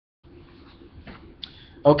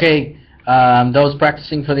Okay, those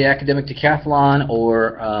practicing for the academic decathlon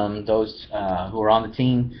or those who are on the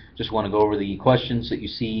team, just want to go over the questions that you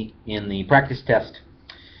see in the practice test.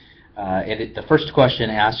 The first question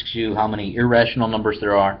asks you how many irrational numbers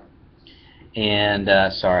there are. And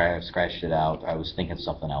sorry, I scratched it out. I was thinking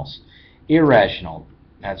something else. Irrational,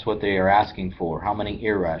 that's what they are asking for. How many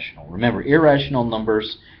irrational? Remember, irrational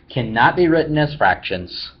numbers cannot be written as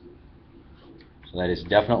fractions. So that is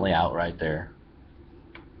definitely out right there.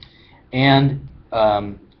 And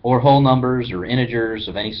or whole numbers or integers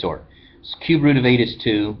of any sort. So cube root of 8 is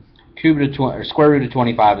 2. Cube root of or square root of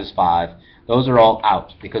 25 is 5. Those are all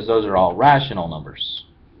out because those are all rational numbers.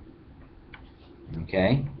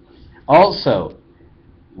 Okay. Also,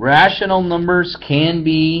 rational numbers can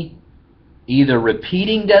be either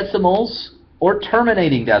repeating decimals or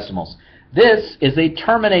terminating decimals. This is a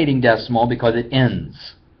terminating decimal because it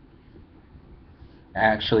ends.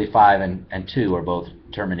 Actually, 5 and 2 are both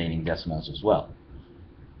terminating decimals as well.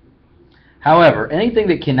 However, anything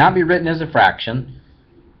that cannot be written as a fraction,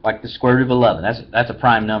 like the square root of 11, that's a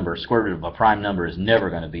prime number. Square root of a prime number is never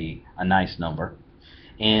going to be a nice number.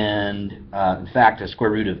 And in fact, the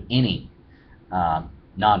square root of any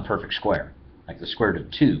non-perfect square, like the square root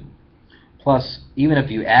of 2. Plus, even if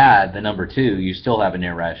you add the number 2, you still have an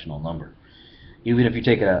irrational number. Even if you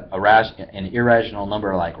take an irrational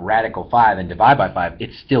number like radical 5 and divide by 5,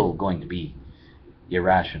 it's still going to be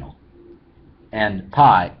irrational. And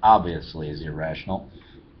pi, obviously, is irrational.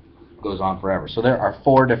 Goes on forever. So there are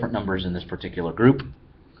 4 different numbers in this particular group.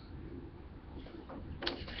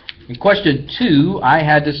 In question 2, I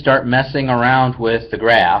had to start messing around with the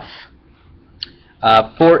graph.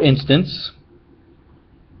 For instance,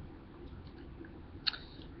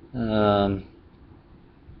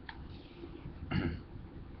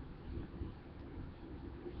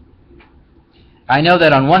 I know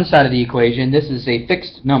that on one side of the equation, this is a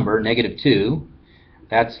fixed number, negative 2.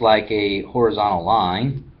 That's like a horizontal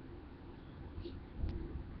line.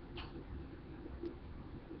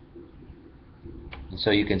 And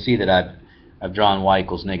so you can see that I've drawn y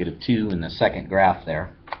equals negative 2 in the second graph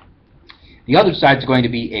there. The other side is going to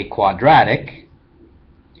be a quadratic.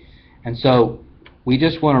 And so we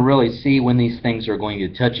just want to really see when these things are going to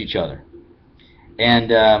touch each other.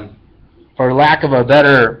 And for lack of a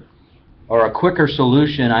better or a quicker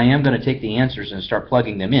solution, I am going to take the answers and start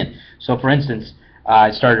plugging them in. So for instance,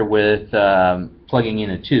 I started with plugging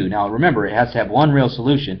in a 2. Now remember, it has to have one real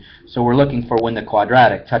solution, so we're looking for when the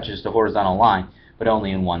quadratic touches the horizontal line, but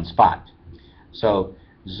only in one spot. So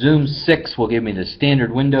zoom 6 will give me the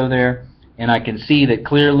standard window there, and I can see that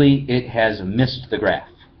clearly it has missed the graph.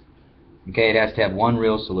 Okay, it has to have one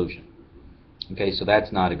real solution. Okay, so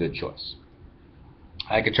that's not a good choice.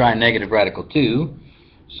 I could try negative radical 2.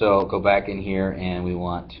 So go back in here and we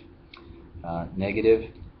want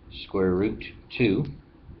negative square root 2.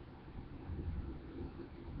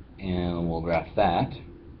 And we'll graph that.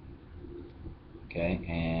 Okay,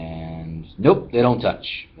 and nope, they don't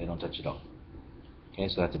touch. They don't touch at all. Okay,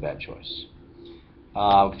 so that's a bad choice.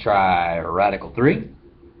 We'll try radical 3.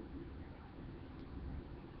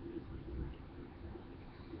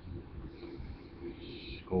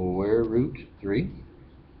 Square root 3.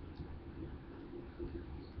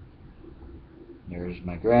 There's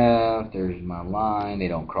my graph, there's my line, they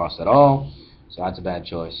don't cross at all, so that's a bad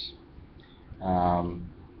choice. 1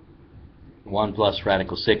 plus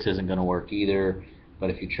radical 6 isn't going to work either, but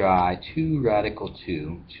if you try 2 radical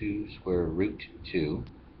 2, 2 square root 2,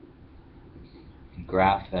 and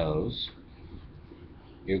graph those,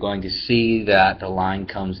 you're going to see that the line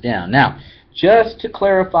comes down. Now, just to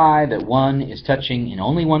clarify that 1 is touching in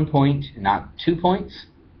only 1 point, not 2 points,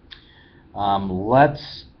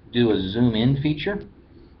 let's do a zoom in feature.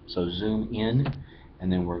 So zoom in,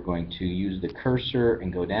 and then we're going to use the cursor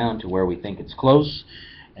and go down to where we think it's close,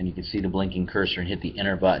 and you can see the blinking cursor and hit the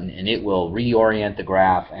enter button, and it will reorient the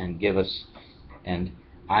graph and give us, and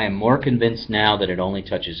I am more convinced now that it only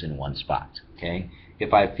touches in one spot. Okay,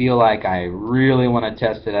 if I feel like I really want to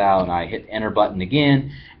test it out and I hit enter button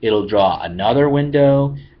again, it'll draw another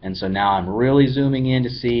window, and so now I'm really zooming in to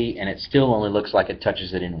see, and it still only looks like it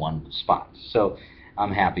touches it in one spot. So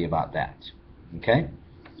I'm happy about that. Okay?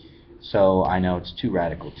 So I know it's 2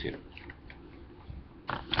 radical 2.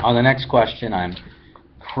 On the next question, I'm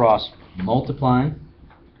cross multiplying.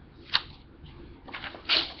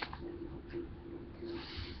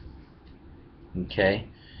 Okay.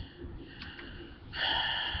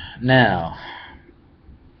 Now,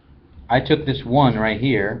 I took this 1 right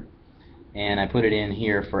here and I put it in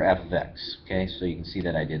here for f of x. Okay, so you can see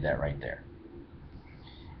that I did that right there.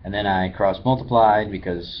 And then I cross multiplied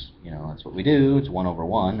because, you know, that's what we do. It's 1 over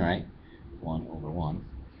 1, right? 1 over 1.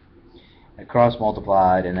 I cross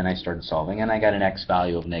multiplied, and then I started solving, and I got an x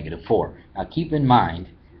value of negative 4. Now keep in mind,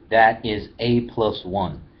 that is a plus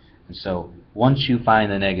 1. And so once you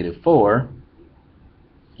find the negative 4,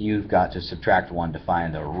 you've got to subtract 1 to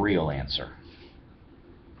find the real answer.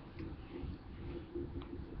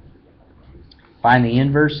 Find the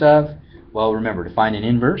inverse of, well, remember, to find an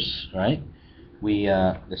inverse, right,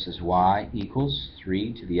 this is y equals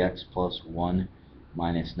 3 to the x plus 1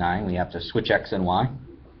 minus 9. We have to switch x and y.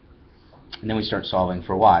 And then we start solving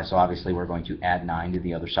for y. So obviously we're going to add 9 to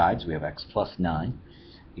the other side. So we have x plus 9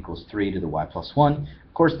 equals 3 to the y plus 1.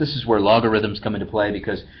 Of course, this is where logarithms come into play,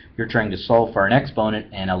 because you're trying to solve for an exponent,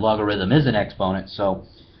 and a logarithm is an exponent. So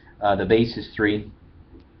the base is 3.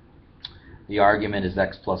 The argument is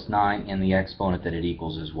x plus 9, and the exponent that it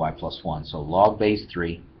equals is y plus 1. So log base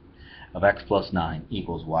 3 of x plus 9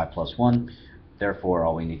 equals y plus 1. Therefore,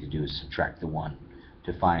 all we need to do is subtract the 1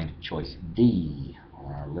 to find choice D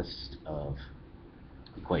on our list of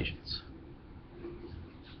equations.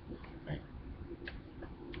 Right.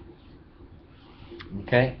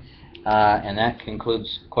 Okay, and that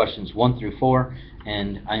concludes questions 1 through 4,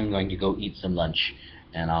 and I'm going to go eat some lunch,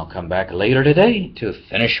 and I'll come back later today to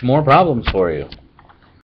finish more problems for you.